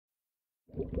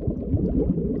Welcome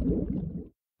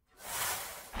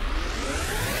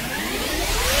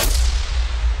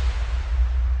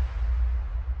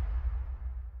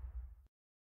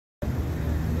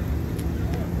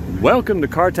to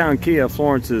Cartown Kia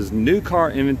Florence's new car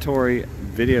inventory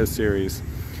video series.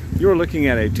 You're looking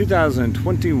at a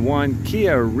 2021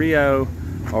 Kia Rio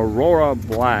Aurora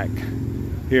Black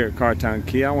here at Cartown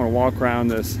Kia. I want to walk around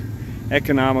this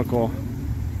economical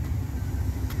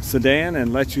sedan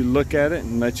and let you look at it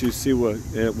and let you see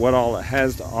what all it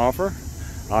has to offer.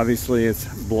 Obviously it's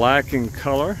black in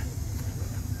color.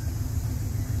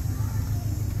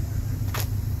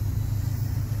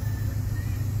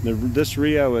 This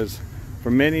Rio is,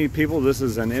 for many people, this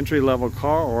is an entry-level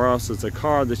car, or else it's a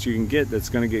car that you can get that's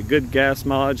going to get good gas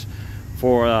mileage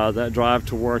for that drive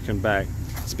to work and back.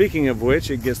 Speaking of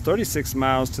which, it gets 36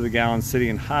 miles to the gallon city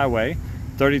and highway,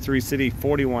 33 city,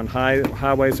 41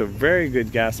 highway, so very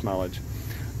good gas mileage.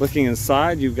 Looking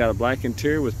inside, you've got a black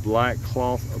interior with black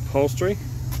cloth upholstery.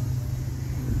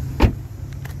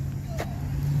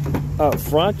 Up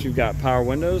front, you've got power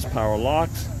windows, power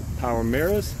locks, power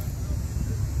mirrors.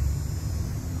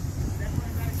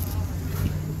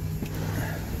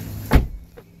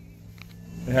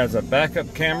 It has a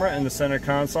backup camera in the center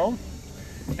console,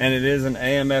 and it is an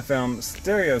AM/FM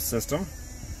stereo system.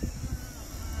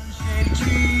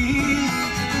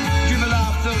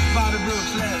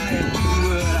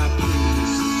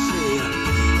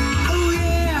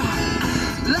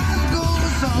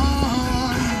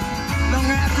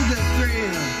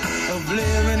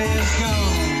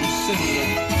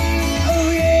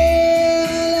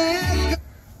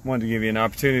 Wanted to give you an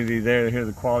opportunity there to hear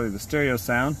the quality of the stereo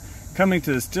sound. Coming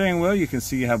to the steering wheel, you can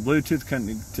see you have Bluetooth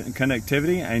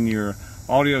connectivity and your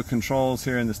audio controls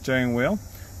here in the steering wheel.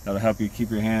 That'll help you keep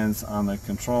your hands on the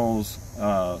controls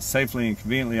safely and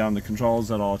conveniently on the controls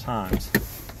at all times.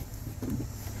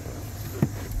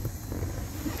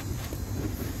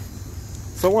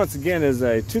 So once again, is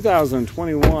a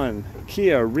 2021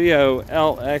 Kia Rio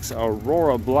LX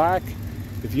Aurora Black.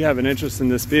 If you have an interest in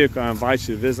this vehicle, I invite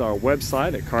you to visit our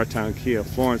website at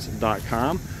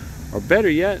cartownkiaflorence.com, or better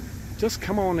yet, just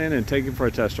come on in and take it for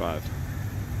a test drive.